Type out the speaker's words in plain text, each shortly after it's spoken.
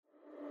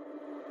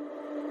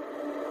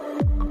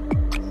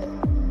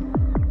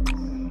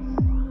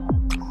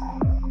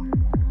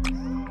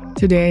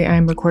Today,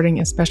 I'm recording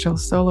a special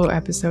solo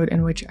episode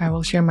in which I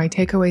will share my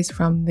takeaways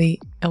from the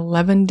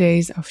 11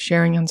 days of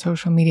sharing on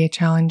social media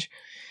challenge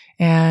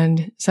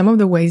and some of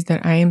the ways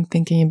that I am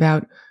thinking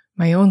about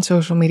my own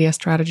social media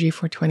strategy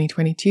for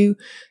 2022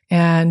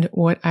 and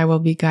what I will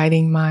be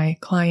guiding my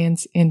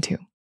clients into.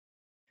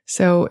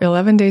 So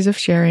 11 days of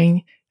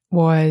sharing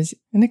was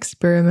an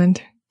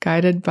experiment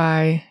guided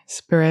by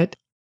Spirit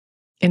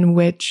in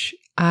which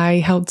I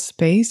held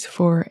space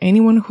for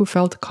anyone who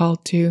felt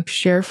called to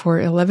share for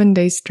 11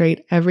 days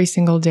straight every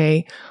single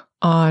day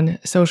on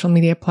social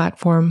media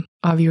platform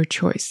of your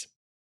choice.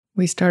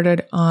 We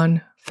started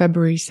on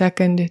February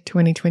 2nd,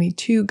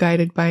 2022,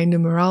 guided by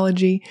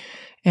numerology,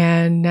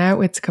 and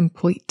now it's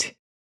complete.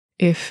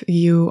 If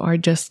you are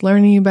just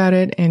learning about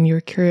it and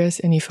you're curious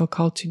and you feel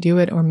called to do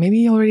it, or maybe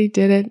you already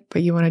did it,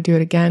 but you want to do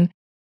it again,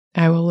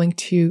 I will link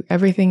to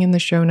everything in the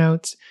show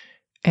notes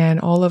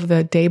and all of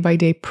the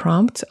day-by-day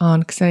prompts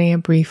on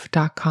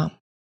XeniaBrief.com.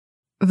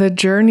 The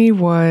journey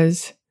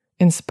was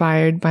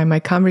inspired by my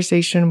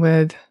conversation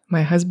with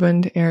my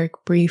husband, Eric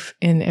Brief,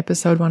 in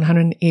episode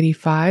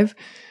 185,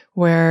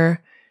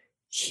 where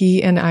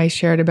he and I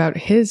shared about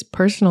his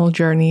personal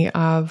journey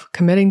of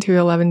committing to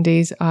 11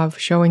 days of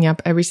showing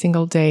up every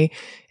single day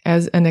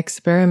as an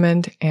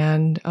experiment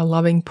and a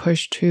loving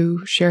push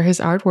to share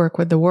his artwork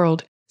with the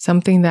world,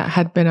 something that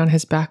had been on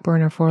his back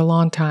burner for a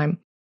long time.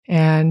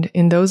 And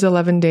in those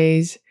 11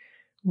 days,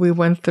 we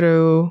went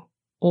through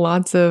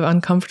lots of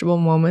uncomfortable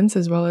moments,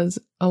 as well as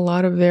a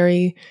lot of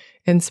very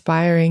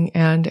inspiring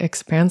and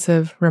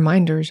expansive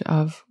reminders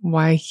of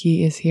why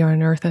he is here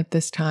on Earth at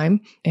this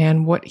time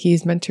and what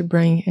he's meant to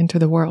bring into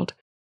the world.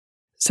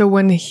 So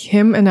when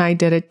him and I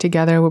did it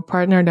together, we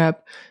partnered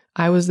up.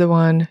 I was the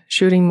one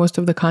shooting most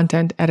of the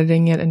content,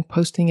 editing it, and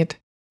posting it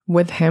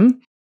with him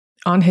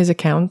on his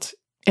account.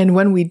 And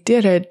when we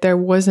did it, there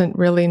wasn't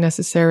really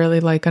necessarily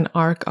like an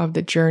arc of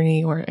the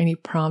journey or any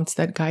prompts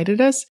that guided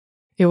us.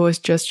 It was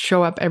just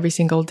show up every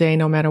single day,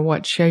 no matter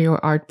what, share your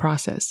art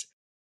process.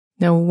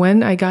 Now,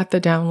 when I got the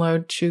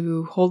download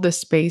to hold the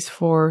space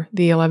for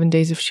the 11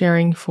 days of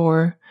sharing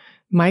for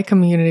my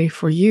community,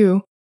 for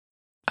you,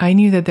 I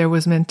knew that there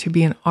was meant to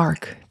be an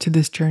arc to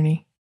this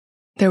journey.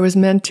 There was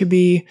meant to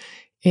be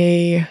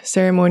a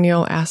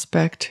ceremonial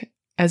aspect,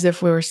 as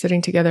if we were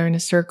sitting together in a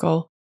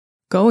circle,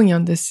 going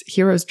on this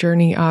hero's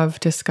journey of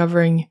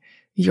discovering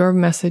your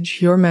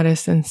message, your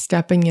medicine,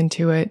 stepping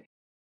into it,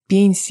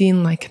 being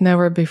seen like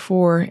never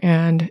before,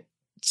 and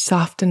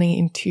softening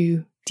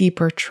into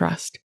deeper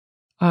trust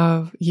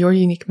of your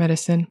unique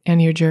medicine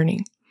and your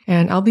journey.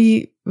 And I'll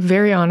be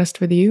very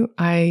honest with you,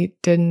 I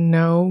didn't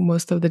know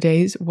most of the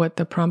days what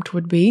the prompt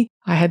would be.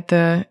 I had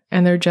the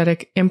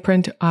energetic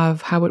imprint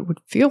of how it would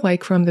feel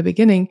like from the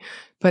beginning,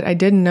 but I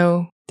didn't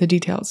know the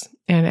details.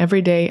 And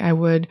every day I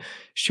would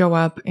show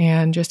up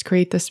and just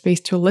create the space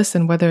to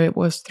listen, whether it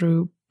was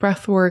through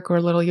breath work or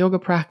a little yoga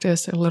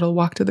practice, a little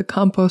walk to the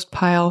compost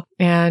pile,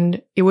 and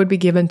it would be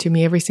given to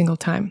me every single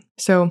time.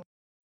 So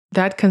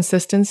that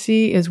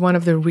consistency is one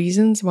of the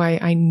reasons why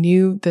I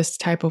knew this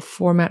type of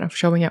format of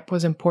showing up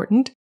was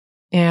important.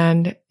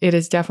 And it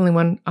is definitely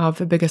one of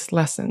the biggest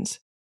lessons.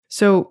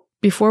 So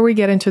before we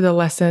get into the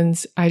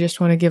lessons, I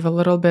just want to give a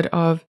little bit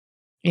of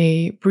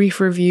a brief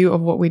review of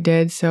what we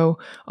did. So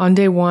on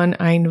day one,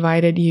 I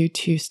invited you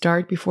to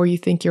start before you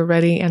think you're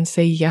ready and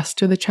say yes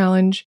to the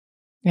challenge.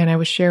 And I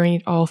was sharing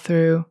it all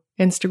through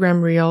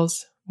Instagram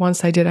Reels.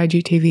 Once I did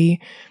IGTV,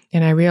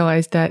 and I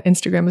realized that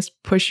Instagram is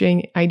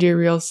pushing IG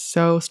Reels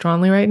so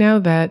strongly right now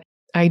that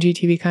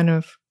IGTV kind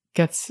of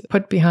gets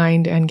put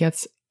behind and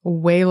gets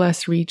way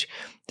less reach.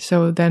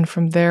 So then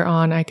from there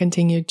on, I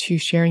continued to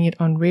sharing it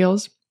on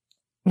Reels,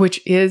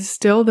 which is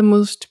still the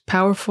most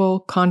powerful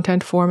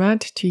content format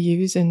to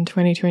use in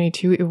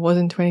 2022. It was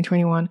in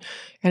 2021,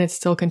 and it's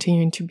still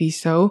continuing to be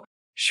so.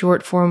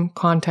 Short form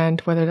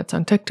content, whether that's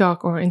on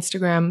TikTok or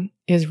Instagram,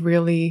 is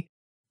really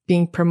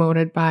being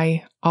promoted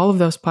by all of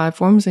those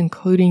platforms,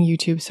 including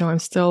YouTube. So I'm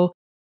still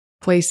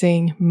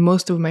placing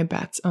most of my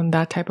bets on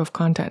that type of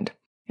content.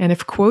 And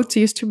if quotes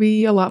used to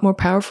be a lot more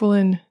powerful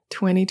in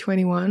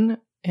 2021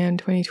 and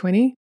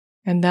 2020,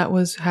 and that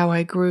was how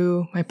I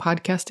grew my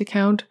podcast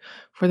account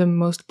for the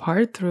most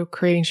part through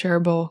creating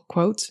shareable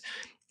quotes,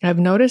 I've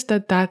noticed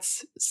that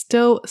that's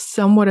still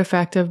somewhat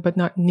effective, but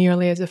not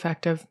nearly as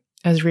effective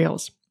as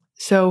Reels.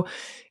 So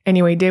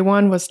anyway, day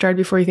one was start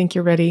before you think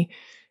you're ready.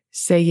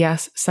 Say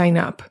yes, sign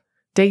up.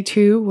 Day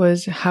two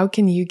was how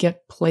can you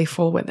get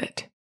playful with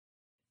it?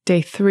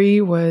 Day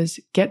three was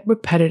get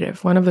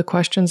repetitive. One of the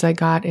questions I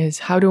got is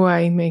how do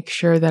I make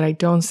sure that I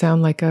don't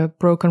sound like a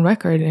broken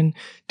record and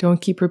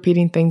don't keep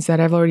repeating things that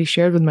I've already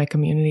shared with my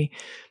community?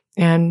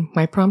 And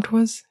my prompt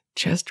was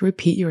just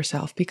repeat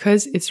yourself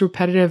because it's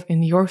repetitive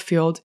in your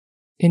field,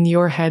 in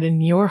your head,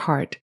 in your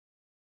heart.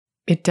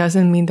 It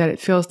doesn't mean that it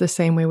feels the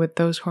same way with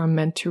those who are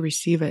meant to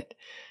receive it.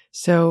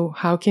 So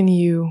how can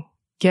you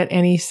get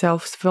any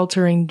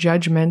self-filtering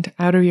judgment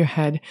out of your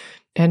head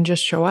and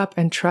just show up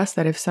and trust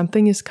that if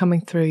something is coming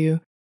through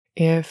you,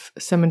 if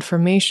some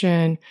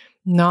information,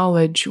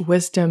 knowledge,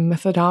 wisdom,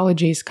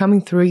 methodology is coming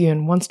through you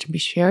and wants to be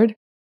shared,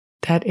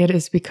 that it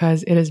is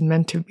because it is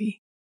meant to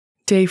be.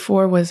 Day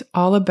 4 was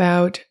all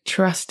about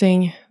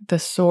trusting the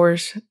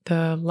source,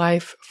 the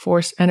life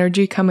force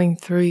energy coming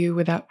through you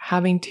without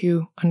having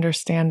to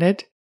understand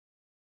it.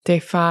 Day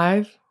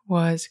 5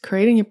 was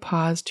creating a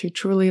pause to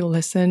truly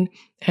listen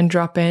and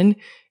drop in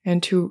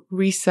and to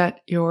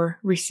reset your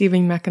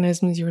receiving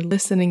mechanisms, your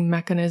listening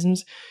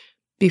mechanisms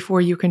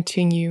before you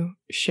continue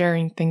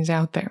sharing things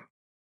out there.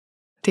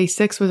 Day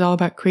 6 was all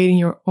about creating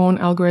your own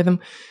algorithm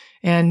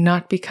and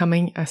not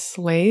becoming a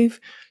slave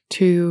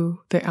to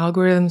the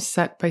algorithms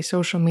set by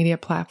social media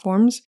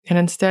platforms, and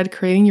instead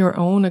creating your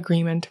own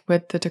agreement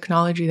with the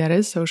technology that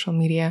is social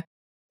media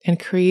and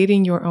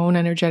creating your own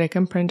energetic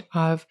imprint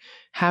of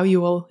how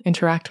you will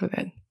interact with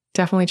it.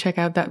 Definitely check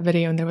out that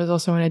video. And there was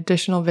also an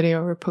additional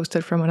video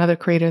reposted from another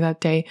creator that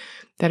day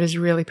that is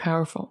really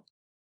powerful.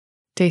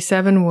 Day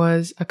 7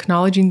 was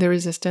acknowledging the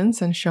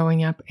resistance and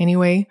showing up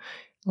anyway,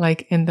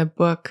 like in the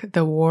book,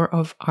 The War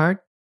of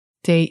Art.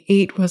 Day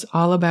 8 was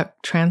all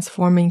about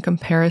transforming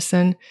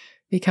comparison,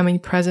 becoming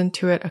present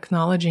to it,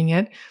 acknowledging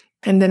it.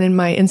 And then in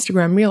my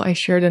Instagram reel, I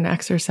shared an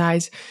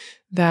exercise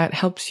that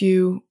helps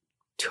you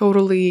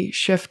totally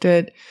shift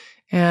it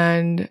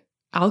and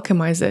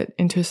alchemize it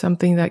into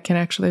something that can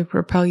actually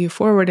propel you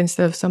forward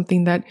instead of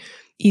something that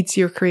eats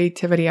your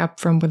creativity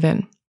up from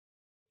within.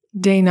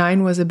 Day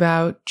 9 was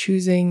about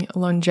choosing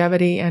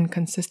longevity and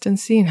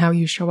consistency in how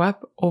you show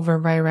up over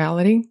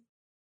virality,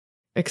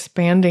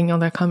 expanding on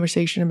that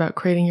conversation about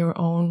creating your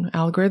own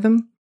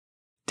algorithm.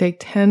 Day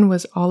 10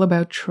 was all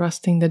about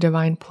trusting the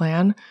divine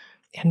plan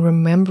and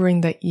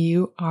remembering that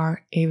you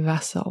are a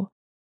vessel,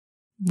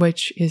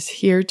 which is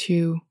here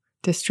to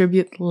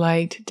distribute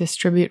light,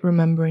 distribute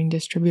remembering,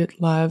 distribute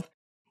love,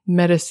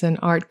 medicine,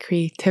 art,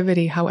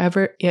 creativity,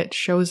 however it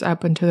shows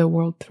up into the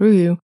world through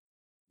you.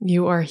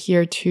 You are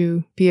here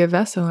to be a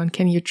vessel. And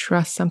can you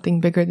trust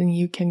something bigger than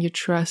you? Can you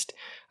trust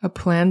a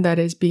plan that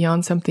is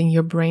beyond something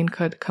your brain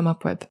could come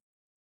up with?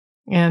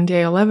 And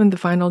day 11, the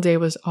final day,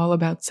 was all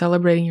about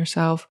celebrating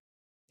yourself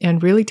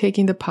and really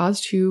taking the pause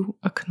to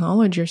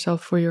acknowledge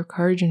yourself for your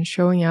courage and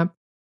showing up,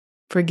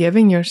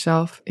 forgiving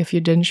yourself if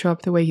you didn't show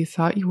up the way you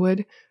thought you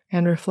would,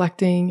 and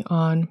reflecting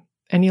on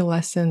any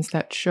lessons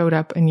that showed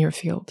up in your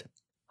field.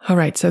 All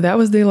right, so that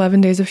was the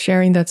 11 days of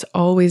sharing. That's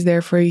always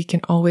there for you. You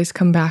can always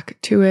come back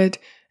to it.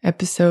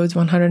 Episodes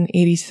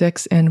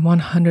 186 and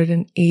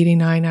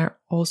 189 are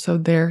also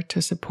there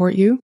to support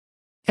you.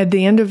 At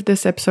the end of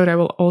this episode, I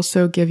will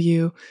also give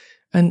you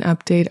an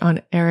update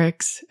on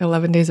Eric's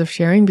 11 days of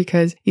sharing,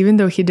 because even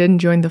though he didn't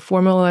join the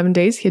formal 11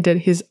 days, he did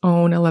his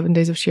own 11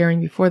 days of sharing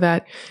before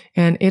that,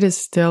 and it is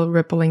still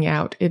rippling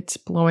out. It's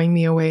blowing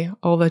me away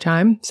all the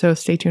time, so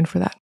stay tuned for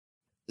that.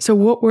 So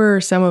what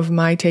were some of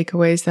my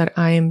takeaways that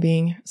I am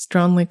being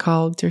strongly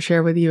called to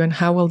share with you, and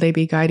how will they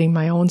be guiding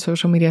my own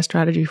social media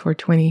strategy for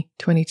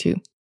 2022?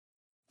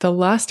 The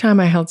last time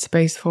I held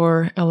space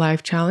for a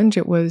live challenge,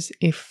 it was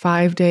a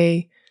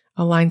 5-day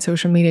aligned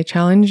social media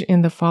challenge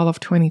in the fall of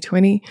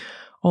 2020.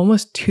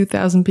 Almost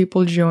 2,000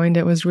 people joined.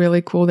 It was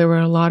really cool. There were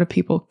a lot of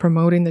people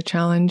promoting the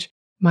challenge.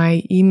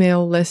 My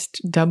email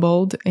list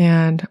doubled,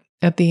 and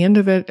at the end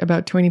of it,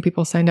 about 20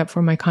 people signed up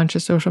for my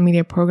conscious social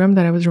media program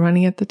that I was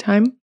running at the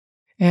time.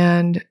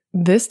 And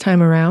this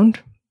time around,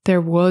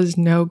 there was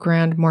no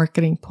grand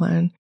marketing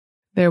plan.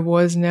 There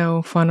was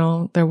no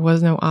funnel. There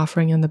was no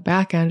offering in the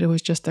back end. It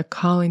was just a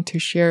calling to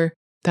share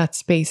that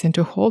space and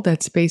to hold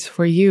that space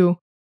for you,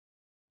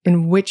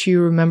 in which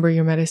you remember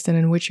your medicine,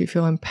 in which you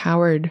feel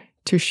empowered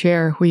to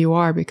share who you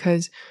are,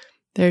 because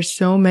there's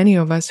so many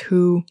of us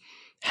who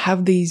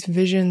have these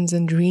visions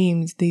and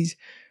dreams, these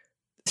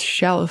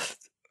shelf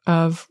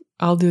of,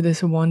 I'll do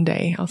this one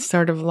day. I'll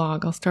start a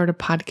vlog. I'll start a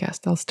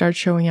podcast. I'll start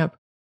showing up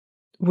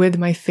with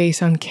my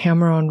face on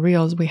camera on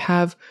reels. We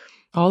have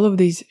all of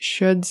these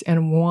shoulds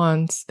and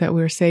wants that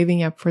we're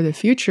saving up for the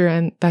future,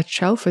 and that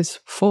shelf is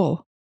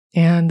full,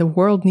 and the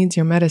world needs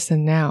your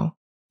medicine now.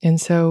 And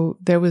so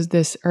there was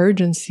this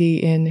urgency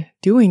in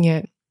doing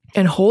it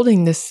and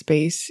holding this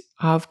space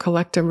of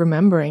collective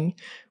remembering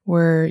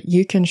where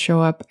you can show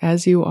up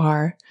as you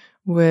are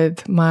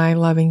with my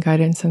loving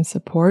guidance and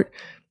support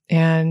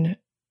and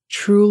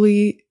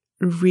truly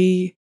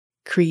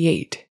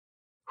recreate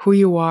who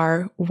you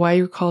are, why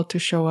you're called to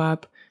show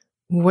up,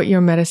 what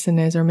your medicine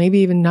is, or maybe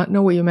even not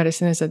know what your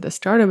medicine is at the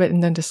start of it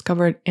and then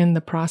discover it in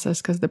the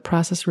process, because the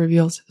process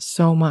reveals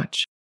so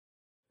much.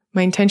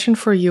 My intention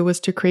for you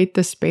was to create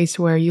this space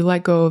where you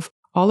let go of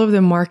all of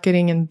the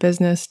marketing and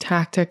business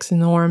tactics,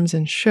 norms,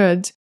 and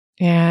shoulds,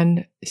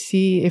 and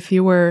see if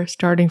you were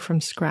starting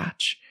from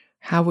scratch,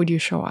 how would you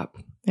show up?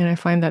 And I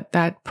find that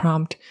that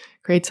prompt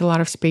creates a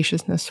lot of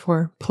spaciousness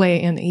for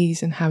play and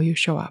ease in how you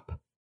show up.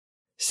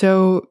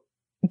 So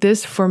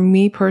this, for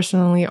me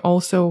personally,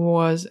 also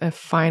was a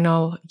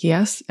final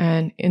yes,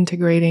 and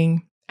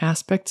integrating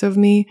aspects of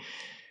me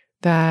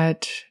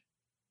that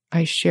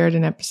I shared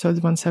in episodes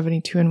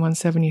 172 and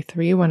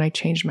 173 when I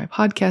changed my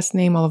podcast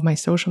name, all of my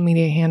social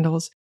media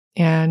handles,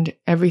 and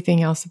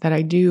everything else that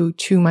I do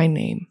to my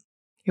name.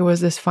 It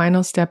was this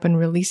final step in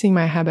releasing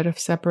my habit of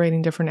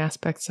separating different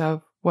aspects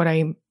of what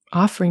I'm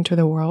offering to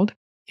the world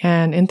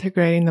and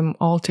integrating them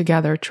all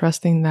together,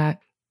 trusting that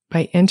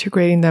by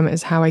integrating them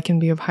is how I can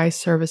be of high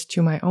service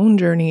to my own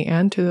journey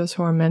and to those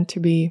who are meant to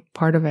be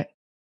part of it.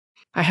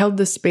 I held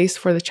this space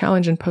for the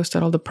challenge and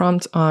posted all the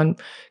prompts on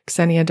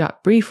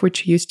Xenia.brief,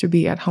 which used to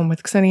be At Home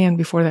with Xenia, and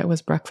before that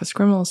was Breakfast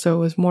Criminal. So it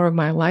was more of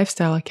my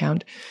lifestyle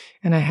account.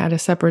 And I had a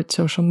separate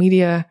social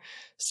media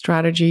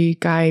strategy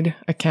guide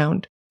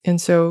account.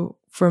 And so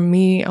for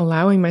me,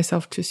 allowing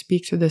myself to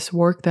speak to this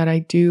work that I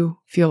do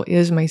feel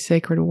is my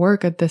sacred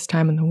work at this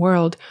time in the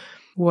world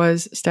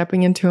was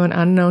stepping into an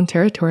unknown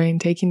territory and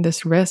taking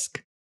this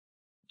risk,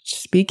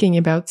 speaking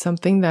about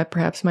something that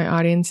perhaps my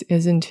audience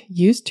isn't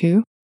used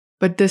to.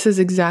 But this is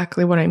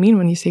exactly what I mean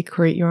when you say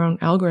create your own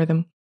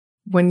algorithm.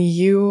 When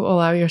you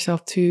allow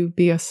yourself to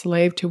be a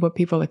slave to what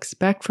people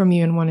expect from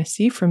you and want to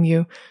see from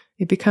you,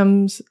 it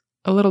becomes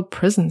a little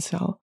prison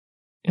cell.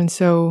 And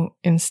so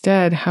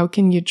instead, how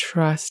can you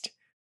trust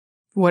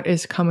what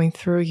is coming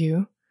through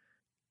you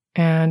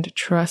and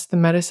trust the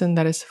medicine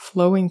that is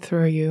flowing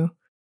through you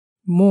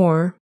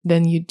more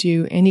than you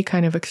do any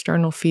kind of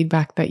external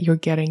feedback that you're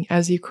getting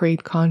as you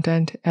create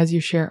content, as you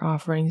share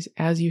offerings,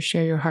 as you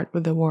share your heart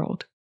with the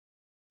world?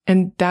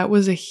 And that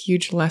was a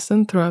huge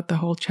lesson throughout the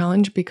whole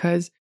challenge,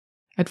 because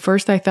at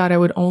first I thought I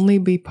would only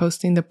be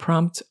posting the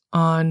prompts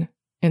on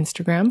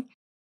Instagram.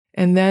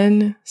 And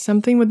then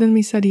something within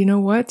me said, you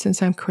know what?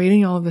 Since I'm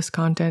creating all of this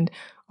content,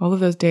 all of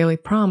those daily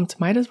prompts,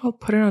 might as well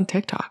put it on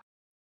TikTok.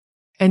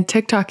 And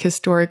TikTok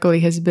historically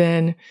has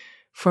been,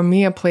 for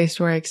me, a place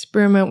where I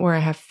experiment, where I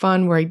have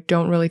fun, where I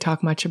don't really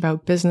talk much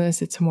about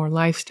business. It's more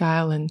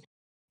lifestyle and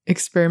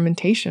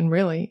experimentation,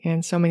 really,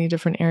 in so many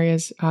different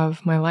areas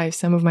of my life.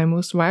 Some of my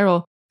most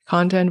viral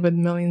content with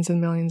millions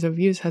and millions of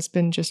views has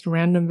been just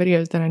random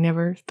videos that I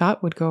never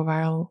thought would go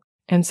viral.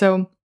 And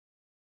so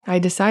I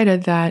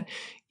decided that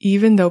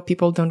even though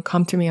people don't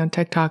come to me on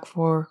TikTok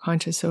for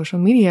conscious social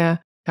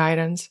media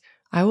guidance,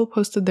 I will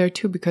post it there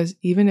too, because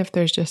even if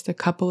there's just a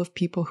couple of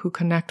people who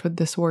connect with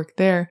this work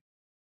there,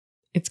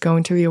 it's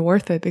going to be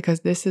worth it, because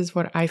this is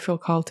what I feel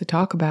called to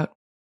talk about.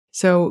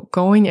 So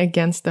going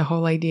against the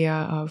whole idea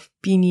of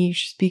be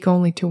niche, speak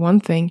only to one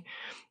thing,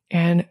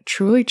 and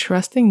truly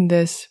trusting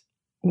this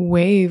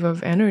wave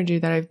of energy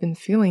that I've been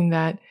feeling,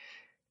 that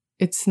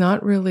it's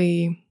not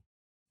really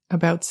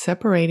about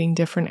separating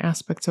different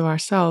aspects of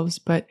ourselves,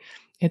 but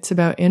it's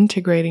about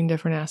integrating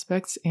different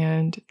aspects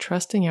and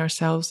trusting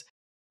ourselves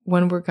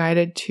when we're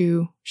guided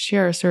to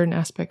share a certain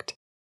aspect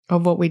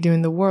of what we do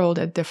in the world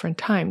at different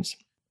times.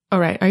 All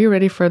right, are you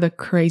ready for the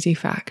crazy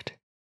fact?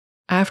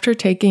 After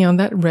taking on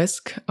that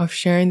risk of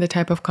sharing the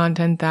type of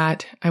content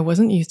that I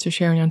wasn't used to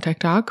sharing on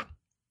TikTok,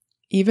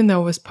 even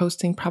though I was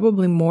posting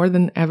probably more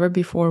than ever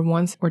before,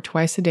 once or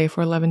twice a day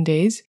for 11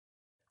 days,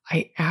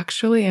 I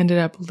actually ended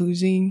up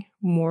losing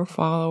more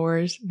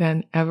followers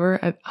than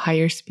ever at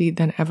higher speed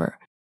than ever.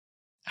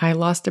 I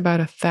lost about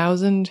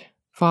 1,000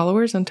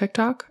 followers on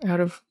TikTok out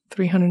of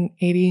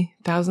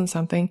 380,000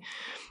 something.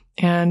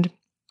 And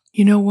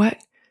you know what?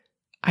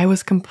 I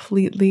was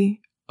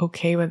completely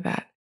okay with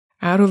that.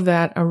 Out of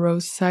that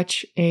arose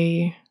such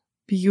a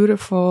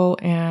beautiful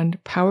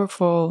and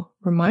powerful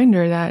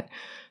reminder that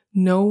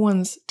no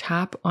one's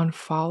tap on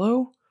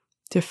follow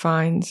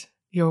defines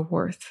your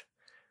worth.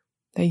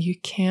 That you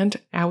can't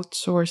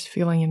outsource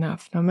feeling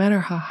enough, no matter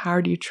how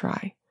hard you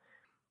try.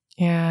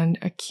 And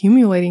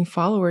accumulating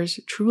followers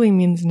truly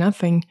means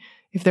nothing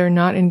if they're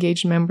not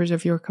engaged members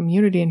of your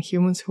community and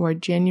humans who are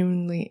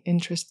genuinely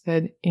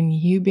interested in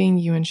you being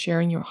you and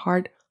sharing your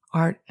heart,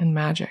 art, and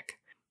magic.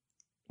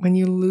 When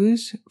you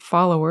lose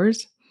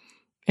followers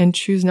and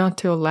choose not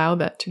to allow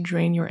that to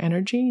drain your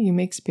energy, you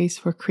make space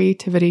for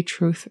creativity,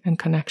 truth, and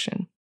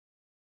connection.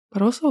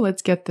 But also,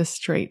 let's get this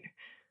straight.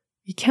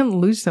 You can't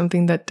lose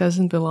something that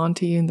doesn't belong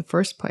to you in the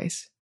first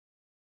place.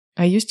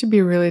 I used to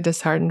be really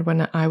disheartened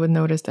when I would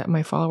notice that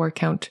my follower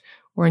count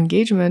or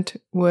engagement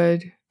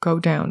would go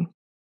down.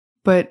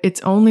 But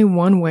it's only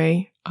one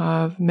way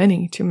of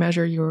many to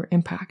measure your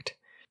impact.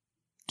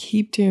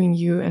 Keep doing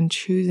you and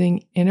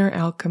choosing inner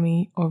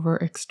alchemy over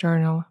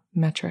external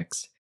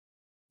metrics.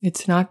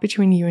 It's not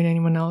between you and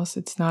anyone else.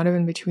 It's not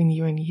even between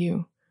you and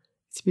you.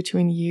 It's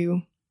between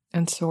you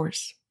and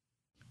source.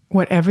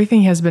 What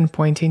everything has been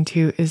pointing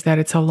to is that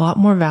it's a lot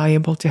more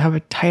valuable to have a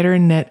tighter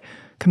knit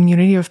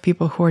community of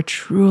people who are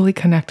truly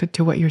connected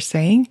to what you're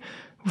saying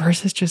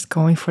versus just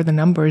going for the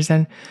numbers.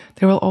 And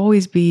there will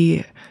always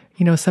be,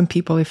 some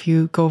people, if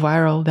you go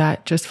viral,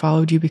 that just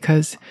followed you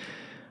because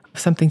of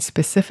something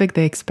specific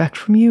they expect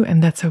from you.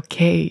 And that's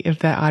okay if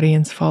that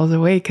audience falls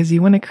away, because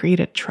you want to create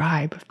a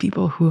tribe of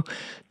people who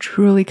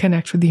truly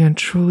connect with you and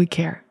truly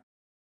care.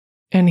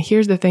 And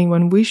here's the thing,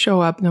 when we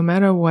show up, no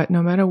matter what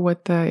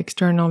the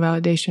external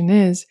validation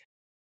is,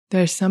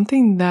 there's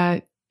something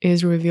that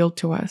is revealed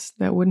to us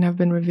that wouldn't have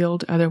been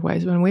revealed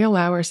otherwise. When we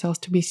allow ourselves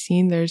to be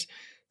seen, there's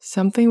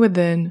something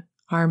within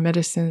our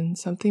medicine,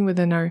 something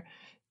within our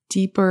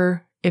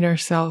deeper inner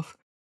self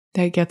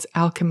that gets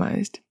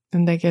alchemized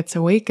and that gets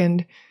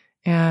awakened,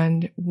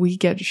 and we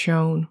get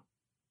shown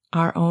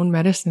our own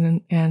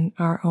medicine and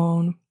our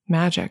own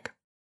magic.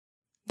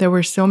 There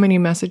were so many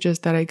messages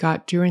that I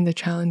got during the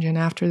challenge and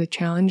after the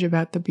challenge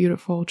about the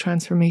beautiful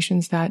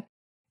transformations that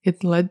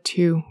it led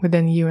to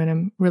within you. And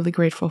I'm really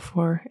grateful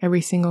for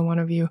every single one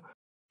of you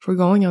for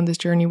going on this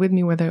journey with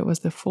me, whether it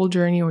was the full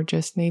journey or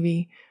just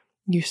maybe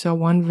you saw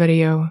one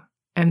video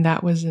and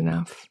that was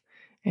enough.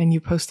 And you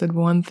posted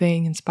one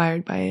thing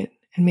inspired by it,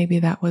 and maybe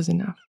that was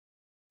enough.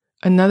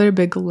 Another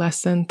big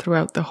lesson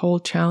throughout the whole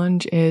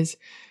challenge is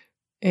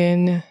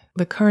in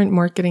the current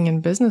marketing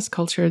and business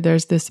culture,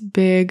 there's this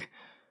big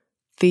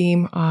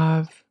theme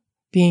of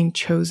being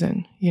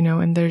chosen,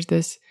 and there's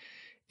this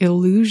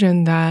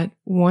illusion that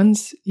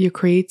once you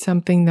create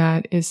something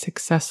that is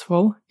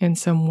successful in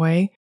some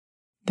way,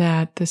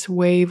 that this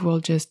wave will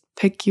just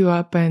pick you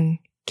up and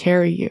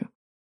carry you.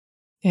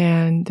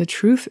 And the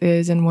truth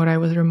is, and what I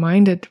was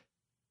reminded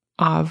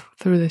of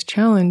through this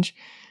challenge,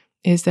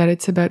 is that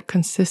it's about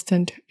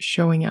consistent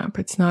showing up.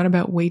 It's not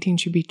about waiting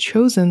to be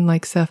chosen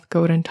like Seth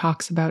Godin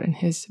talks about in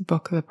his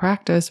book, The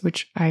Practice,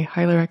 which I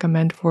highly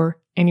recommend for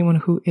anyone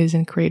who is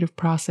in creative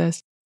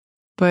process.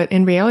 But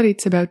in reality,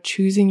 it's about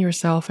choosing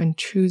yourself and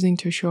choosing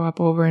to show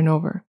up over and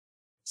over.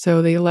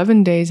 So the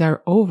 11 days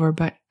are over,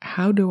 but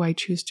how do I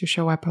choose to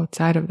show up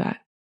outside of that?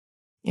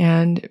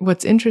 And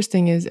what's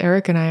interesting is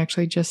Eric and I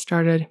actually just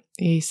started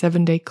a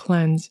 7-day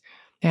cleanse.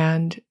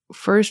 And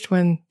first,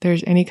 when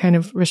there's any kind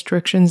of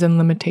restrictions and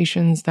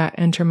limitations that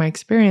enter my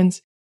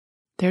experience,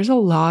 there's a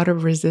lot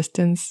of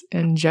resistance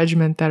and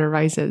judgment that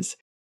arises.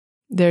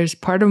 There's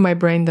part of my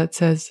brain that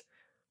says,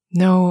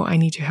 no, I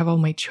need to have all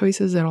my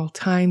choices at all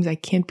times. I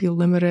can't be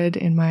limited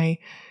in my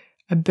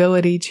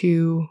ability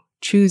to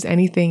choose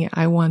anything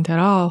I want at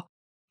all.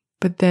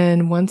 But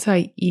then once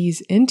I ease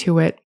into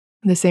it,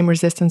 the same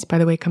resistance, by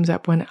the way, comes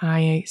up when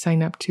I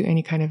sign up to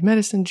any kind of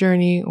medicine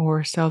journey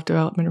or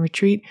self-development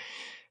retreat.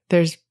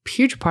 There's a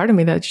huge part of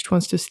me that just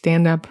wants to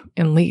stand up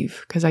and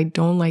leave because I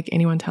don't like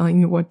anyone telling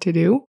me what to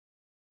do,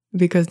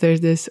 because there's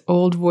this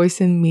old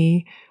voice in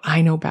me,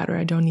 I know better.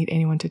 I don't need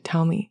anyone to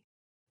tell me.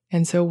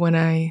 And so when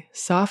I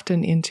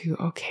soften into,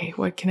 okay,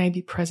 what can I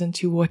be present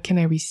to? What can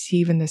I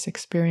receive in this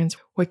experience?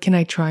 What can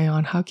I try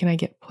on? How can I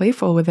get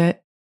playful with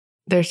it?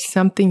 There's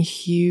something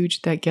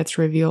huge that gets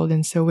revealed.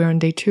 And so we're on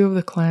day 2 of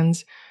the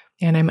cleanse,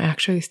 and I'm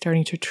actually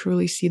starting to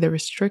truly see the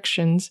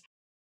restrictions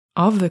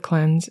of the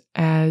cleanse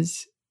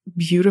as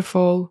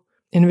beautiful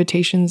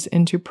invitations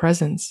into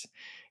presence.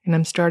 And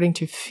I'm starting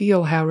to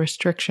feel how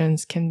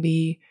restrictions can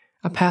be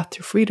a path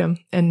to freedom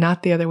and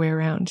not the other way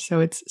around. So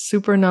it's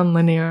super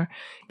nonlinear,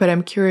 but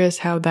I'm curious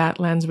how that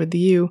lands with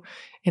you.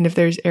 And if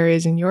there's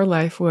areas in your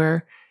life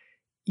where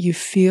you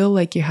feel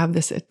like you have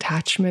this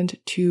attachment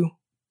to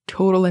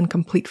total and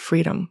complete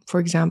freedom. For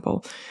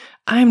example,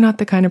 I'm not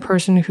the kind of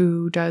person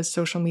who does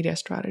social media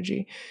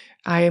strategy.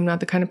 I am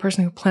not the kind of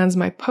person who plans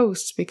my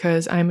posts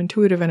because I'm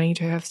intuitive and I need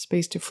to have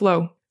space to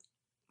flow.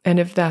 And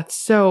if that's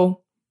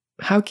so,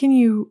 how can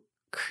you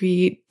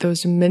create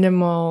those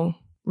minimal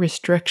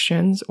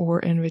restrictions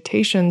or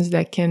invitations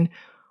that can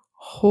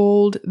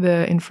hold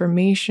the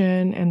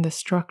information and the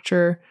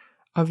structure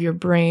of your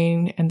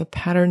brain and the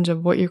patterns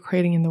of what you're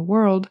creating in the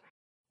world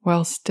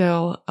while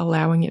still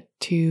allowing it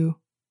to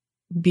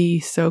be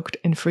soaked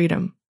in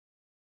freedom?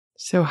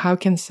 So how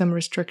can some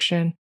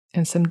restriction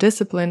and some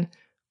discipline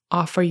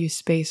offer you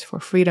space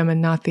for freedom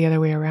and not the other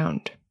way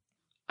around?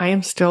 I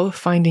am still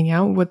finding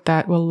out what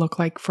that will look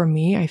like for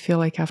me. I feel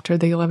like after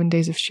the 11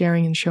 days of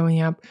sharing and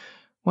showing up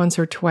once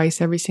or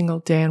twice every single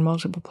day on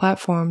multiple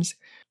platforms,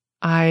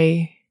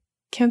 I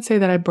can't say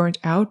that I burnt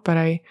out, but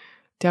I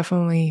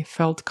definitely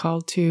felt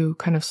called to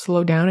kind of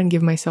slow down and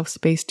give myself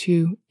space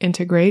to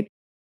integrate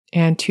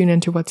and tune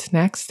into what's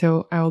next.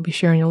 So I will be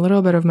sharing a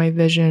little bit of my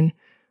vision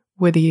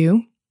with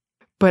you.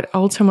 But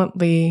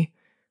ultimately,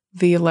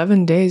 the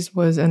 11 days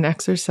was an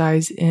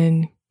exercise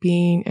in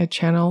being a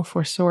channel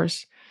for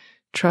source,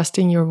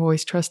 trusting your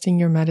voice, trusting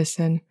your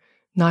medicine,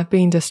 not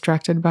being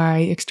distracted by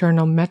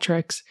external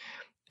metrics,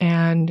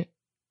 and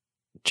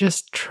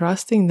just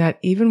trusting that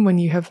even when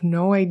you have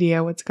no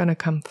idea what's going to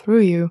come through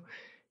you,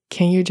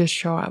 can you just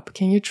show up?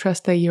 Can you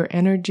trust that your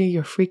energy,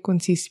 your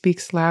frequency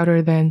speaks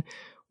louder than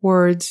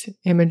words,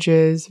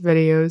 images,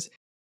 videos,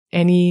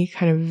 any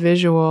kind of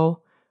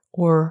visual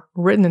or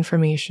written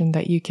information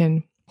that you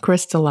can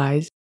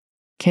crystallize?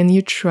 Can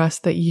you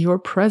trust that your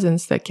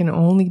presence that can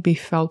only be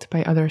felt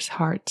by others'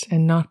 hearts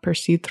and not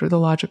perceived through the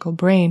logical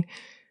brain,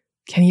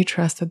 can you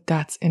trust that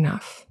that's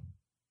enough?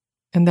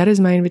 And that is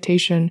my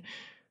invitation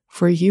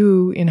for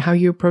you in how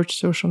you approach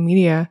social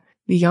media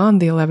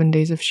beyond the 11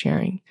 days of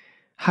sharing.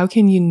 How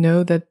can you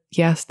know that,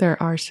 yes,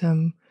 there are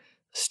some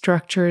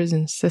structures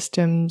and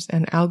systems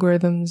and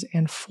algorithms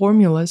and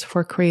formulas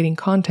for creating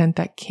content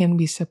that can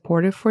be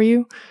supportive for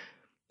you,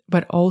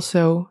 but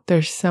also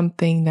there's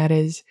something that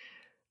is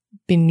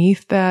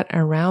beneath that,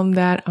 around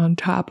that, on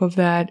top of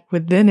that,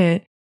 within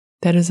it,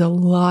 that is a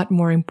lot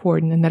more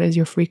important, and that is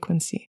your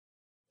frequency.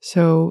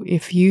 So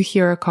if you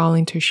hear a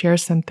calling to share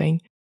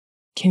something,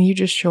 can you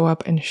just show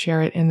up and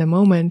share it in the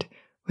moment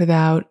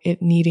without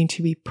it needing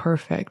to be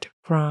perfect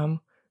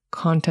from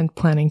content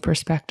planning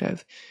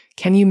perspective?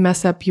 Can you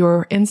mess up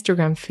your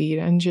Instagram feed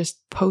and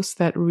just post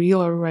that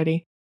reel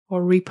already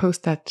or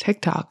repost that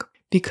TikTok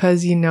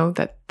because you know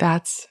that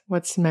that's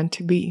what's meant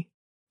to be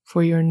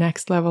for your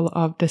next level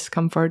of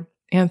discomfort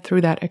and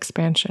through that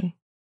expansion.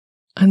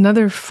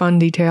 Another fun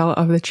detail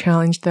of the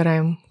challenge that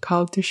I'm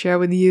called to share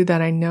with you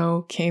that I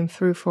know came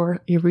through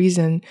for a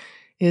reason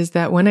is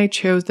that when I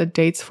chose the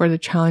dates for the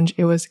challenge,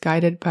 it was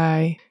guided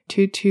by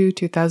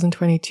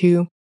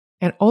 2/2/2022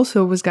 and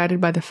also was guided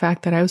by the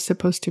fact that I was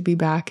supposed to be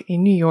back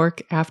in New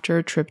York after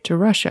a trip to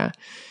Russia.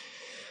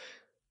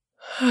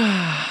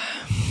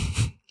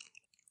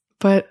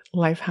 But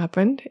life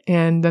happened,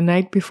 and the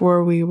night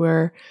before we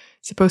were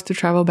supposed to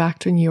travel back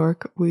to New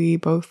York, we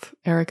both,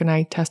 Eric and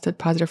I, tested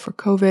positive for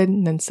COVID,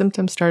 and then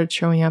symptoms started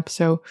showing up.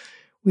 So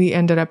we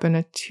ended up in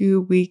a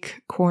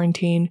 2-week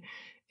quarantine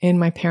in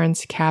my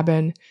parents'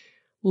 cabin.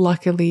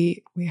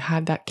 Luckily, we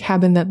had that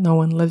cabin that no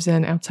one lives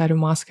in outside of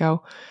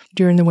Moscow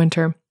during the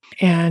winter.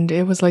 And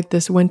it was like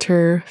this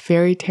winter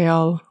fairy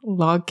tale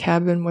log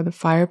cabin with a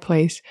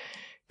fireplace,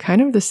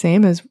 kind of the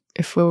same as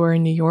if we were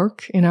in New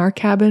York in our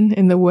cabin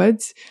in the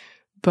woods,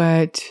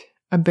 but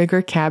a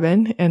bigger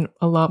cabin and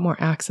a lot more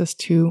access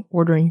to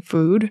ordering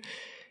food.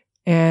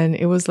 And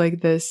it was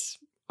like this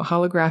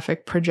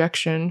holographic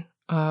projection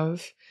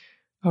of,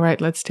 all right,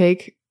 let's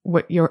take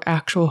what your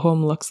actual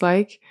home looks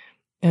like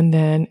and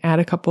then add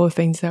a couple of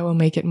things that will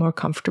make it more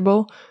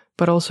comfortable,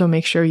 but also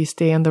make sure you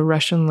stay on the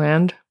Russian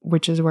land,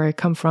 which is where I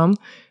come from,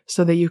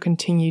 so that you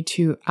continue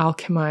to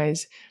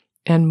alchemize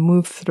and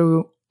move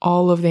through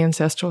all of the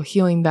ancestral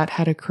healing that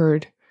had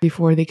occurred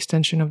before the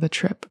extension of the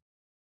trip.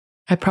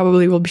 I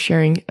probably will be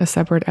sharing a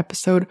separate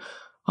episode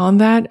on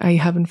that. I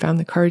haven't found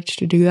the courage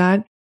to do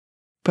that,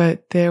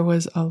 but there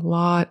was a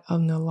lot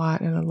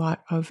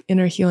of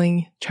inner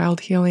healing,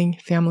 child healing,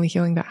 family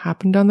healing that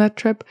happened on that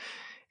trip,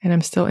 and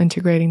I'm still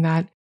integrating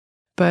that.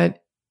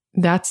 But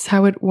that's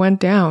how it went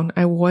down.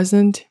 I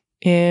wasn't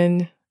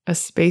in a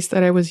space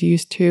that I was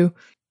used to.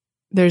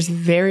 There's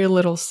very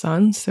little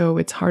sun, so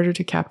it's harder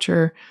to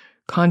capture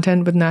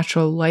content with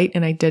natural light,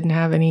 and I didn't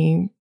have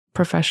any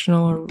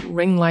professional or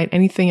ring light,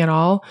 anything at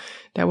all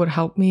that would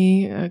help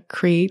me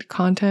create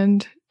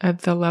content at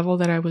the level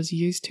that I was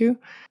used to.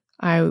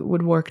 I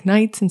would work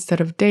nights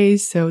instead of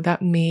days, so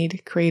that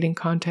made creating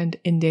content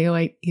in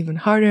daylight even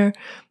harder.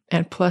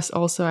 And plus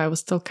also I was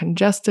still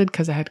congested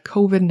because I had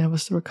COVID and I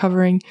was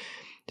recovering.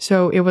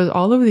 So it was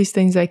all of these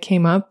things that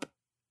came up,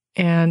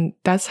 and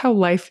that's how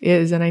life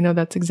is. And I know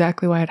that's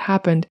exactly why it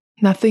happened.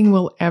 Nothing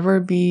will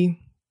ever be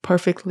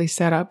perfectly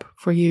set up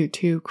for you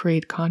to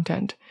create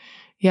content.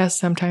 Yes,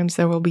 sometimes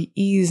there will be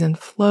ease and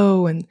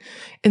flow and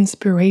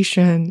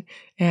inspiration.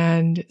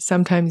 And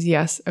sometimes,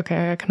 yes, okay,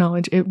 I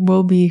acknowledge it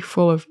will be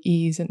full of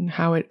ease and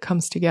how it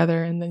comes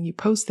together and then you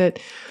post it.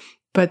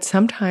 But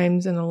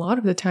sometimes, and a lot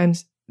of the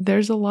times,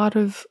 there's a lot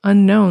of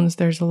unknowns.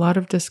 There's a lot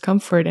of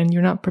discomfort and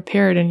you're not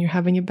prepared and you're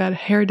having a bad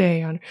hair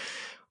day on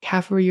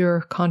half of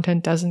your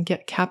content doesn't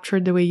get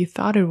captured the way you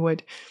thought it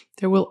would.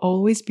 There will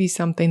always be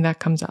something that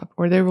comes up,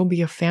 or there will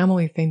be a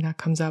family thing that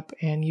comes up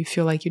and you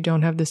feel like you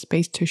don't have the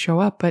space to show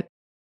up. But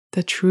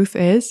the truth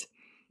is,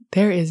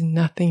 there is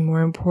nothing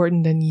more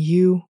important than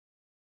you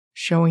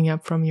showing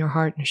up from your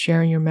heart and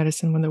sharing your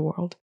medicine with the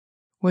world.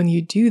 When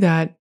you do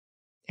that,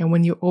 and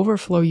when you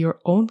overflow your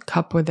own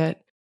cup with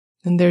it,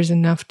 then there's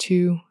enough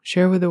to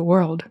share with the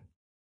world.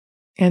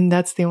 And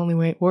that's the only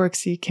way it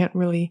works. You can't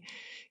really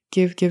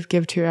give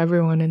to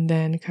everyone and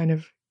then kind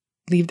of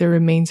leave the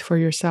remains for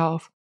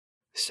yourself.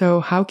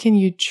 So how can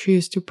you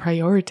choose to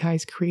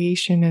prioritize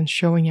creation and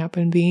showing up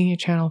and being a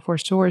channel for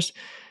source?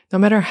 No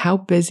matter how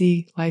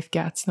busy life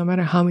gets, no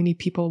matter how many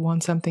people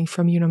want something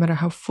from you, no matter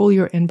how full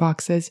your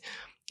inbox is,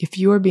 if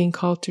you are being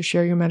called to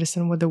share your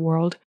medicine with the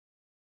world,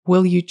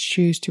 will you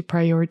choose to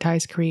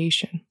prioritize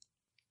creation?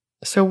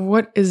 So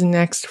what is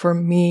next for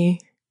me,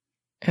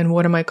 and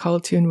what am I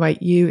called to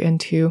invite you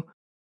into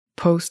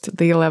post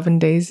the 11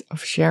 days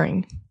of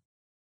sharing?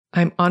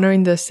 I'm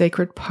honoring the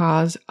sacred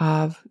pause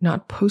of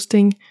not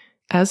posting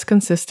as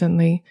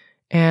consistently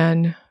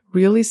and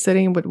really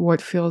sitting with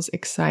what feels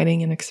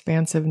exciting and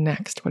expansive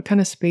next. What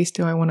kind of space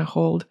do I want to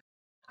hold?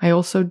 I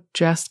also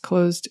just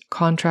closed a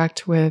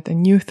contract with a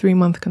new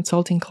 3-month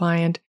consulting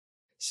client,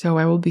 so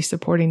I will be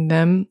supporting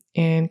them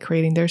in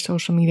creating their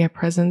social media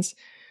presence.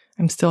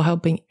 I'm still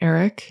helping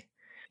Eric,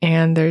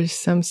 and there's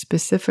some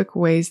specific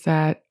ways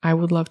that I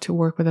would love to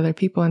work with other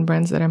people and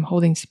brands that I'm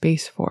holding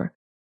space for.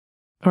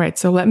 All right,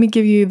 so let me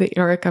give you the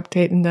Eric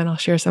update, and then I'll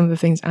share some of the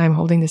things I'm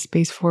holding the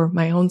space for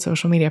my own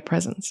social media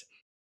presence.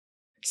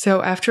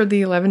 So after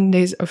the 11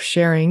 days of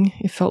sharing,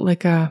 it felt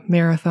like a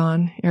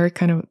marathon. Eric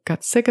kind of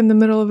got sick in the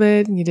middle of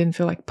it and he didn't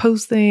feel like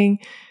posting.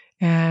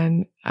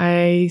 And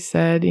I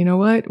said, you know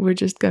what? We're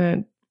just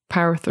going to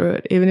power through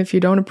it. Even if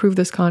you don't approve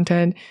this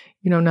content,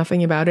 you know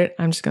nothing about it,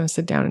 I'm just going to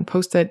sit down and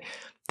post it.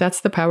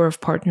 That's the power of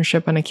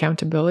partnership and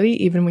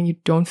accountability. Even when you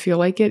don't feel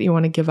like it, you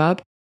want to give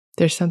up,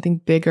 there's something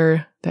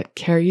bigger that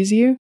carries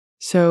you.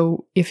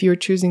 So if you're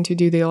choosing to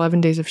do the 11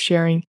 days of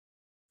sharing,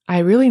 I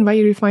really invite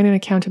you to find an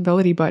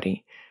accountability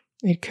buddy.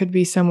 It could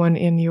be someone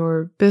in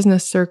your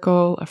business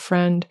circle, a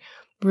friend,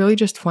 really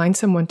just find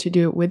someone to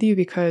do it with you,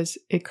 because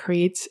it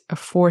creates a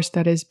force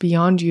that is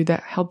beyond you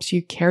that helps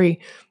you carry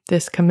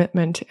this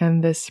commitment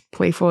and this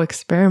playful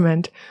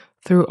experiment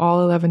through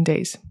all 11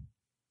 days.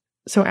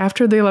 So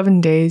after the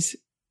 11 days,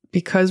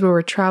 because we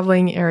were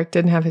traveling, Eric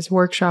didn't have his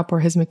workshop or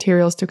his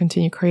materials to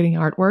continue creating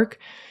artwork.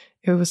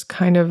 It was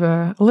kind of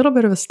a little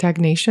bit of a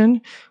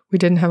stagnation. We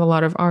didn't have a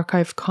lot of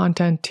archive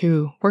content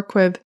to work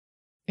with,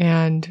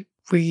 and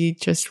we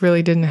just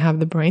really didn't have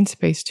the brain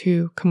space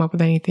to come up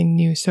with anything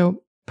new.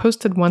 So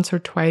posted once or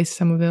twice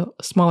some of the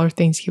smaller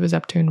things he was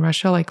up to in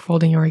Russia, like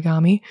folding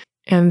origami,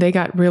 and they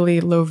got really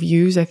low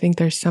views. I think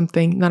there's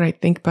something, not I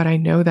think, but I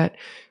know that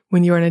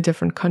when you're in a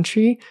different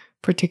country,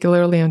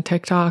 particularly on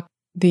TikTok,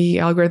 the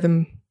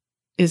algorithm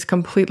is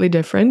completely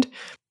different.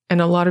 And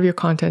a lot of your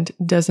content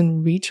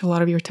doesn't reach a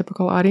lot of your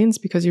typical audience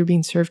because you're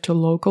being served to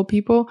local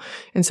people.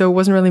 And so it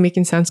wasn't really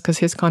making sense because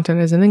his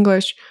content is in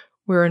English.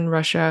 We're in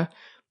Russia.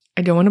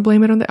 I don't want to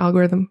blame it on the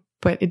algorithm,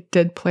 but it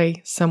did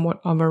play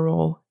somewhat of a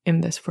role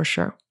in this for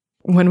sure.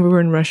 When we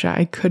were in Russia,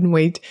 I couldn't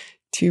wait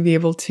to be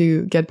able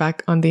to get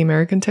back on the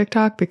American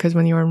TikTok, because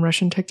when you're on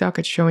Russian TikTok,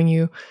 it's showing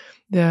you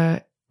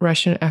the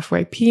Russian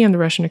FYP and the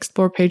Russian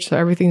Explore page. So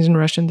everything's in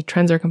Russian. The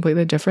trends are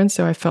completely different.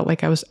 So I felt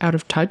like I was out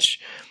of touch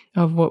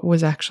of what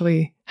was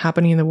actually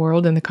happening in the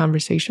world and the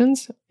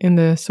conversations in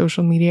the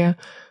social media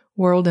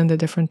world and the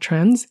different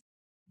trends.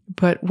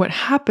 But what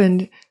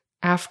happened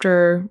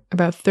after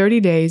about 30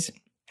 days,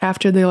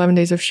 after the 11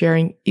 days of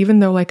sharing, even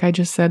though, like I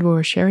just said, we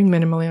were sharing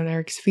minimally on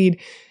Eric's feed,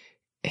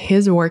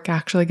 his work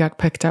actually got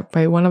picked up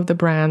by one of the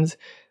brands,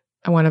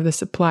 one of the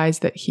supplies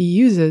that he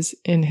uses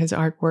in his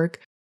artwork.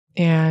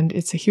 And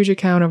it's a huge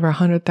account, over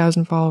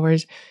 100,000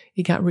 followers.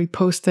 He got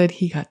reposted,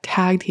 he got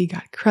tagged, he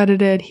got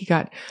credited, he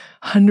got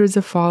hundreds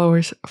of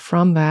followers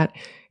from that.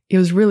 It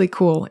was really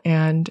cool.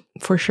 And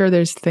for sure,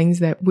 there's things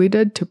that we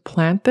did to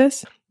plant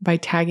this by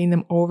tagging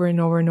them over and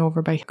over and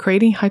over, by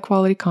creating high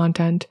quality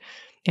content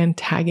and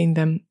tagging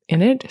them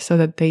in it so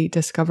that they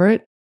discover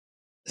it.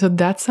 So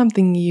that's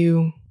something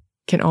you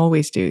can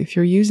always do. If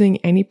you're using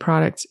any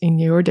products in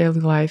your daily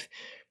life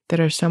that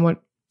are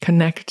somewhat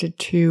connected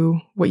to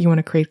what you want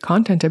to create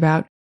content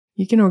about,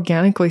 you can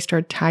organically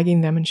start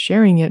tagging them and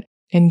sharing it.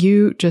 And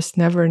you just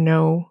never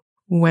know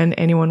when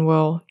anyone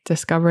will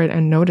discover it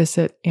and notice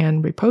it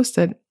and repost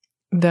it,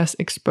 thus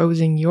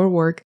exposing your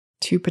work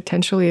to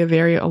potentially a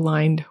very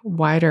aligned,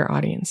 wider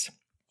audience.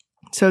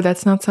 So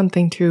that's not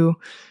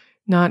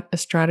a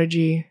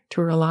strategy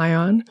to rely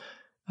on.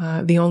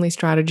 The only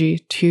strategy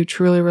to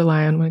truly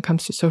rely on when it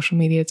comes to social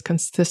media, it's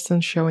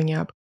consistent showing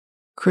up,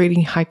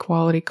 creating high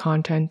quality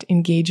content,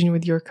 engaging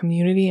with your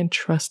community, and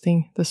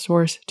trusting the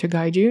source to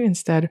guide you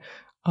instead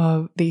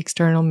of the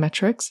external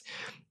metrics.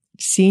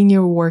 Seeing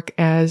your work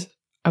as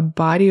a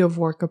body of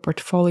work, a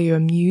portfolio, a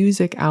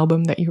music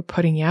album that you're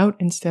putting out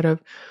instead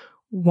of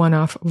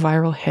one-off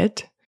viral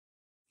hit.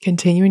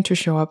 Continuing to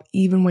show up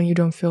even when you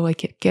don't feel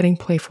like it, getting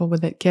playful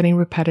with it, getting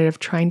repetitive,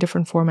 trying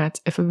different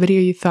formats. If a video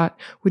you thought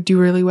would do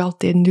really well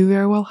didn't do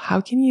very well, how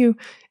can you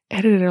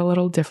edit it a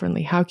little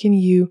differently? How can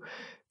you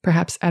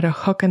perhaps add a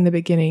hook in the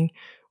beginning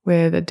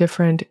with a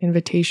different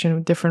invitation,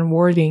 with different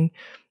wording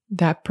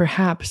that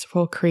perhaps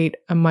will create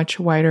a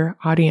much wider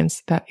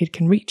audience that it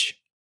can reach?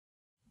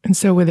 And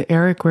so with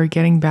Eric, we're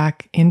getting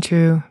back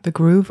into the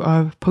groove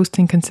of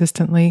posting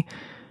consistently.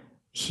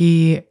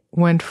 He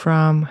went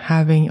from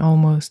having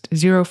almost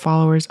 0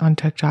 followers on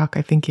TikTok.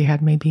 I think he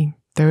had maybe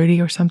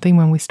 30 or something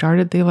when we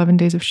started the 11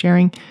 days of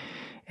sharing.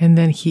 And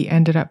then he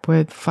ended up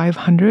with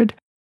 500.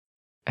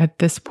 At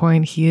this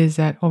point, he is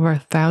at over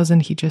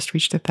 1,000. He just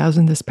reached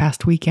 1,000 this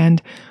past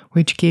weekend,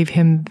 which gave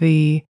him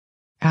the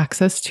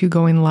access to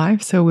going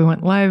live. So we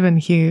went live and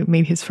he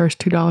made his first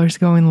 $2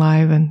 going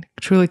live and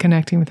truly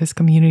connecting with his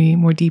community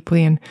more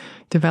deeply and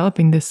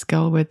developing this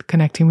skill with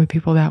connecting with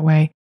people that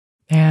way.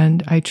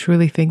 And I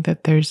truly think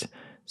that there's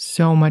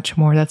so much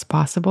more that's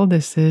possible.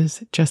 This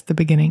is just the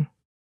beginning.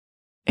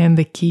 And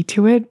the key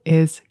to it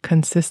is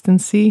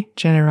consistency,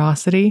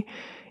 generosity,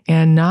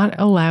 and not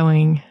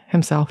allowing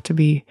himself to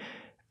be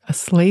a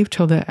slave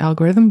to the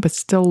algorithm, but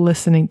still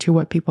listening to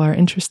what people are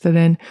interested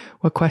in,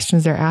 what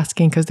questions they're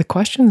asking, because the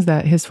questions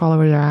that his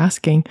followers are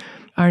asking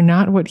are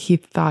not what he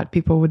thought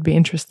people would be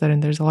interested in.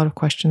 There's a lot of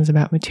questions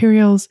about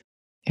materials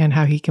and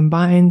how he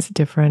combines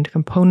different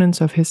components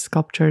of his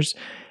sculptures.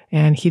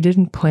 And he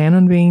didn't plan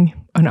on being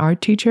an art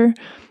teacher,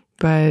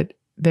 but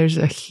there's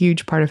a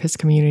huge part of his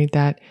community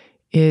that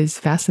is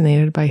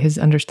fascinated by his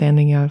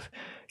understanding of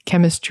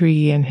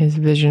chemistry and his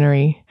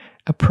visionary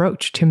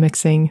approach to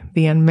mixing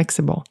the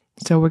unmixable.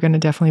 So we're going to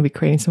definitely be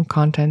creating some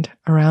content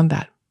around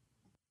that.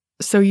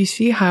 So you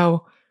see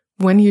how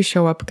when you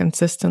show up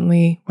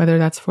consistently, whether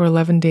that's for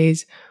 11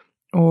 days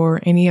or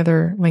any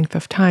other length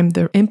of time,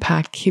 the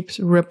impact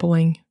keeps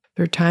rippling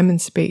through time and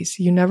space.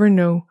 You never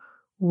know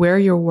where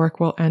your work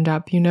will end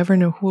up. You never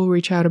know who will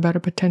reach out about a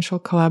potential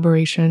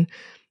collaboration,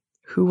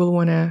 who will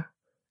want to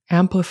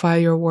amplify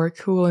your work,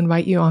 who will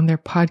invite you on their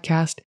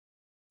podcast.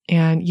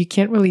 And you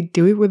can't really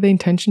do it with the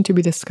intention to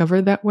be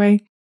discovered that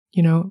way.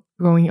 You know,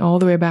 going all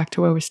the way back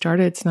to where we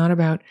started, it's not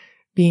about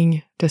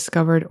being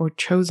discovered or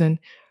chosen.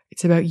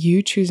 It's about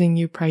you choosing,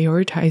 you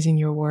prioritizing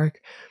your work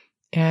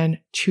and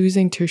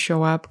choosing to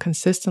show up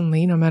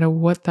consistently, no matter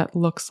what that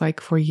looks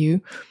like for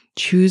you,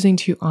 choosing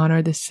to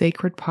honor the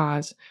sacred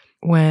pause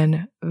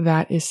when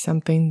that is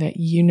something that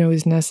you know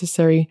is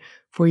necessary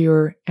for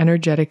your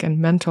energetic and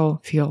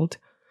mental field.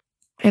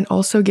 And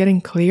also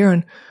getting clear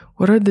on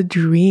what are the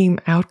dream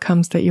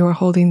outcomes that you're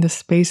holding the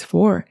space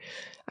for.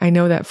 I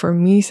know that for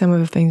me, some of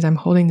the things I'm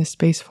holding the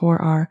space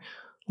for are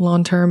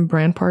long-term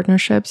brand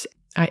partnerships.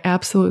 I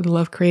absolutely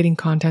love creating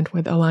content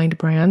with aligned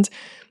brands.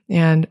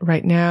 And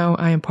right now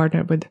I am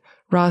partnered with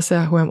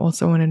Rasa, who I'm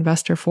also an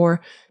investor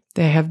for.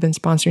 They have been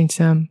sponsoring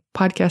some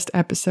podcast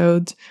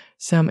episodes,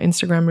 some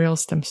Instagram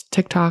reels, some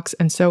TikToks.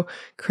 And so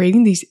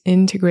creating these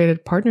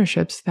integrated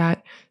partnerships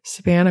that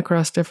span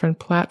across different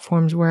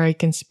platforms where I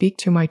can speak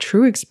to my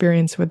true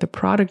experience with the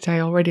product I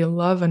already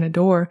love and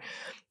adore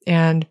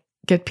and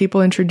get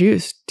people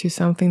introduced to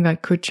something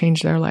that could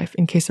change their life.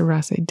 In case of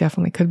Rasa, it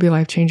definitely could be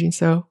life-changing.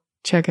 So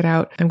check it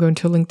out. I'm going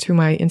to link to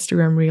my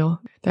Instagram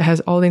reel that has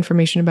all the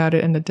information about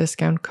it and the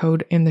discount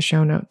code in the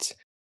show notes.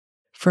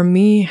 For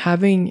me,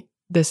 having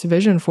this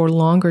vision for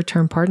longer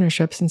term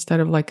partnerships instead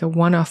of like a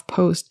one-off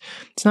post,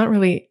 it's not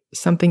really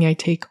something I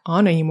take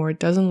on anymore. It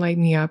doesn't light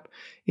me up.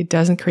 It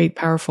doesn't create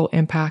powerful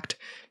impact.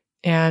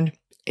 And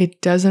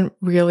it doesn't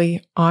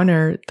really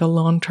honor the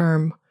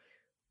long-term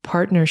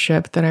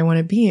partnership that I want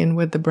to be in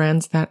with the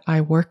brands that I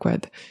work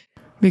with.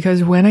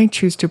 Because when I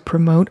choose to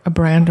promote a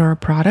brand or a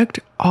product,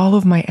 all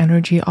of my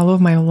energy, all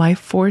of my life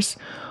force,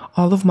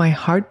 all of my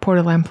heart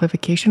portal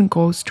amplification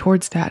goes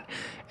towards that.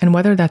 And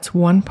whether that's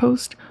one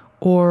post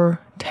or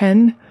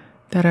 10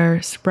 that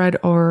are spread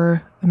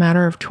over a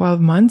matter of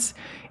 12 months,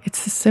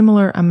 it's a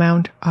similar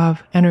amount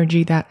of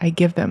energy that I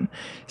give them.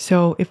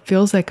 So it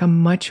feels like a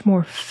much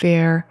more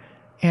fair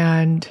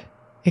and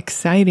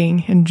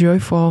exciting and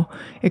joyful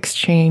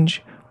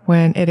exchange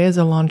when it is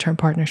a long-term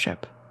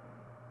partnership.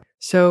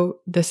 So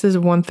this is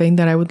one thing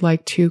that I would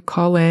like to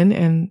call in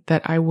and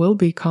that I will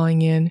be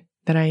calling in,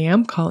 that I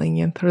am calling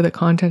in through the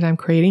content I'm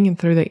creating and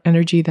through the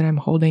energy that I'm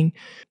holding.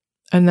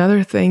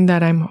 Another thing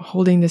that I'm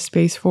holding the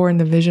space for and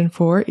the vision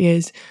for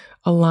is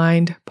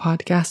aligned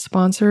podcast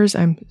sponsors.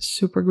 I'm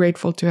super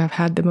grateful to have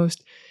had the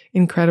most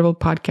incredible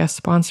podcast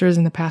sponsors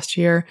in the past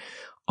year,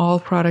 all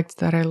products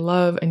that I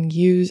love and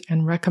use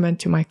and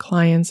recommend to my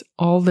clients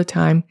all the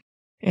time.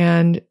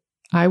 And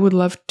I would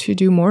love to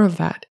do more of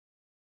that,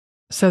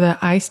 so that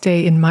I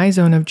stay in my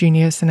zone of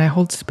genius and I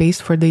hold space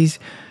for these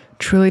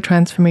truly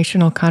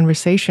transformational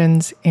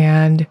conversations,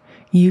 and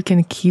you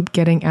can keep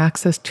getting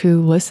access to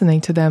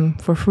listening to them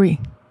for free.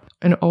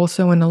 And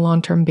also on a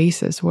long-term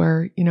basis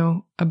where,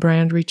 a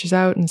brand reaches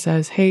out and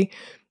says, hey,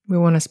 we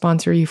want to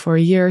sponsor you for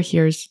a year.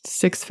 Here's a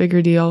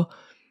 6-figure deal.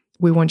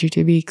 We want you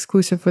to be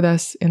exclusive with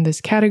us in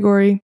this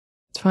category.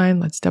 It's fine.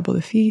 Let's double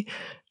the fee.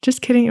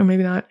 Just kidding, or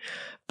maybe not.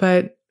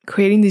 But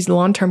creating these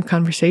long-term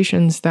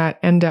conversations that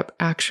end up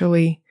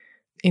actually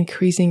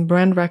increasing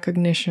brand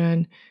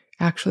recognition,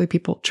 actually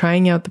people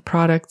trying out the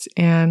products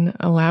and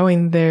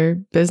allowing their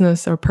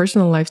business or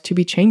personal lives to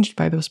be changed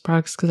by those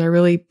products, because I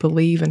really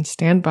believe and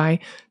stand by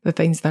the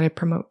things that I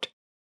promote.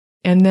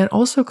 And then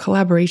also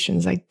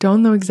collaborations. I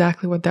don't know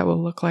exactly what that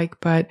will look like,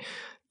 but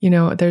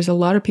there's a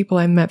lot of people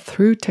I met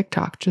through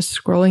TikTok, just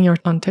scrolling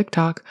on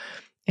TikTok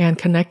and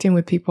connecting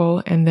with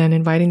people and then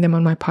inviting them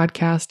on my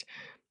podcast.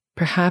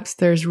 Perhaps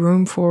there's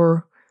room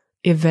for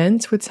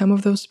events with some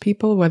of those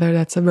people, whether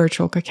that's a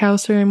virtual cacao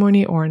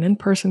ceremony or an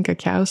in-person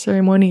cacao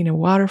ceremony in a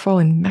waterfall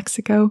in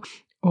Mexico,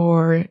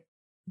 or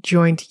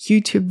joint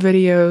YouTube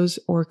videos,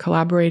 or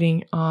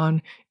collaborating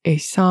on a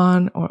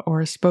song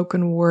or a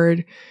spoken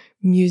word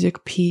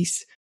music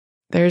piece.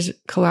 There's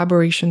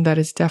collaboration that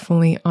is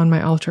definitely on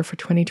my altar for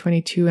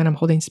 2022, and I'm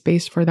holding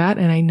space for that.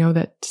 And I know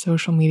that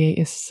social media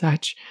is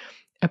such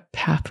a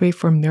pathway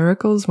for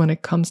miracles when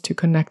it comes to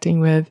connecting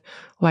with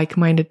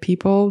like-minded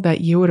people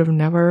that you would have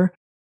never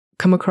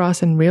come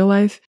across in real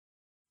life,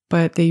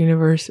 but the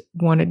universe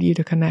wanted you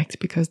to connect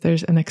because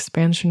there's an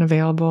expansion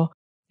available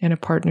and a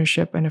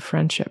partnership and a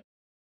friendship.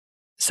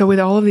 So with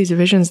all of these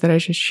visions that I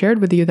just shared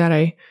with you that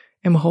I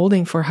am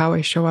holding for how I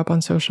show up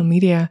on social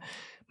media,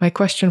 my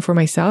question for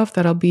myself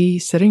that I'll be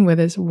sitting with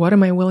is, what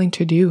am I willing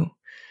to do?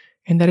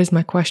 And that is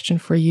my question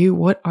for you.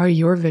 What are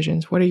your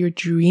visions? What are your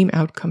dream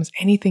outcomes?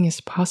 Anything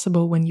is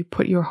possible when you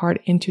put your heart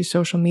into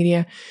social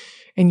media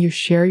and you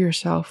share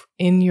yourself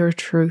in your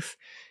truth,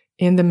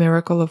 in the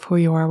miracle of who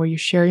you are, where you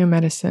share your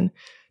medicine.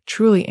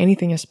 Truly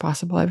anything is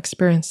possible. I've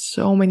experienced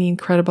so many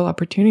incredible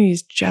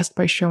opportunities just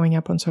by showing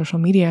up on social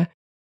media.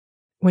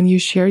 When you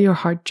share your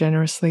heart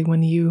generously,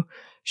 when you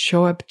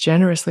show up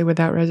generously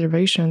without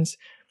reservations,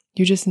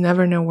 you just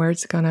never know where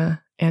it's going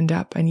to end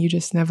up. And you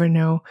just never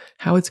know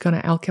how it's going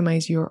to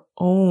alchemize your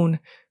own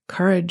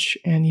courage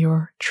and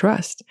your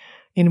trust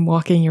in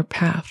walking your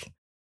path.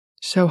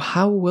 So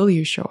how will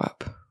you show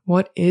up?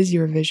 What is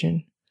your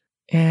vision?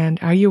 And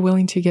are you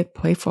willing to get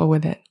playful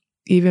with it,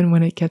 even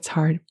when it gets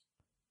hard?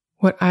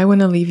 What I want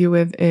to leave you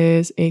with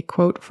is a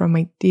quote from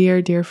my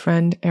dear, dear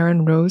friend,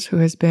 Erin Rose, who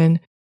has been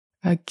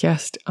a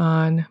guest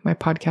on my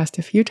podcast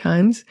a few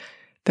times.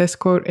 This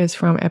quote is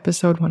from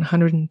episode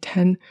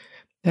 110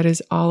 that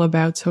is all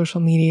about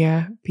social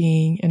media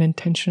being an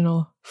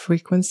intentional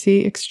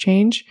frequency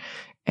exchange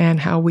and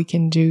how we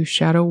can do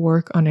shadow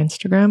work on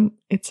Instagram.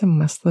 It's a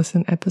must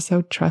listen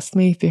episode. Trust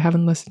me, if you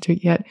haven't listened to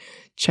it yet,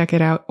 check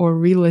it out or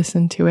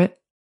re-listen to it.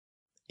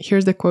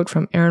 Here's the quote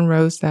from Erin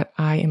Rose that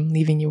I am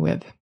leaving you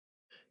with.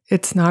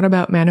 It's not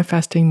about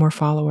manifesting more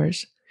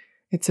followers.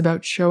 It's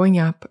about showing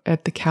up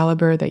at the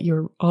caliber that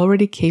you're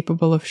already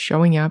capable of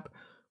showing up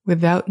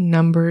without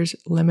numbers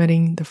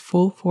limiting the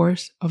full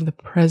force of the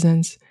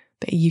presence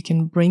that you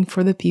can bring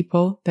for the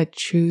people that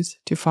choose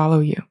to follow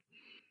you.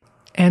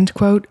 End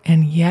quote.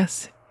 And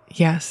yes,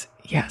 yes,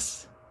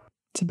 yes.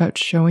 It's about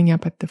showing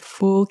up at the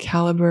full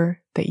caliber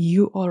that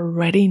you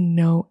already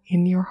know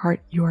in your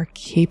heart you are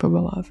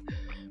capable of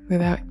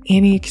without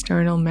any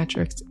external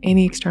metrics,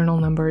 any external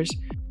numbers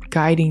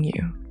guiding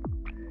you.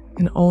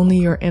 And only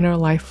your inner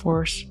life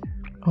force,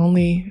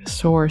 only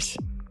source,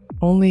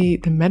 only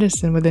the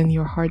medicine within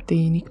your heart, the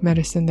unique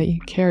medicine that you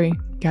carry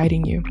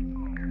guiding you.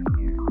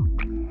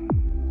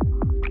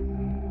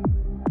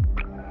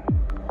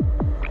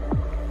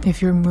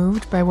 If you're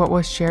moved by what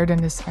was shared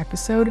in this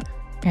episode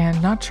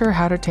and not sure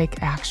how to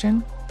take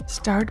action,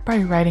 start by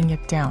writing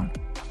it down.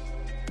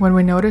 When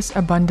we notice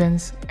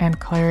abundance and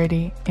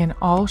clarity in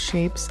all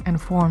shapes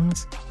and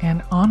forms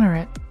and honor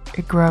it,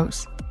 it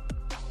grows.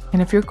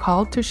 And if you're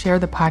called to share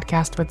the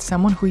podcast with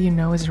someone who you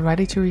know is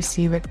ready to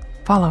receive it,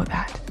 follow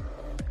that.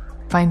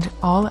 Find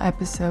all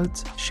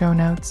episodes, show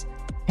notes,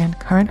 and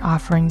current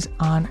offerings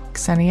on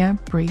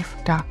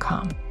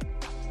XeniaBrief.com.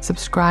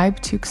 Subscribe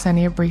to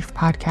Xenia Brief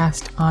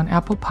Podcast on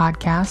Apple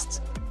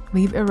Podcasts,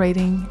 leave a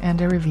rating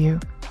and a review,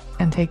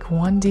 and take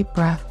one deep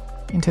breath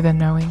into the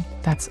knowing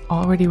that's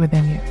already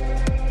within you.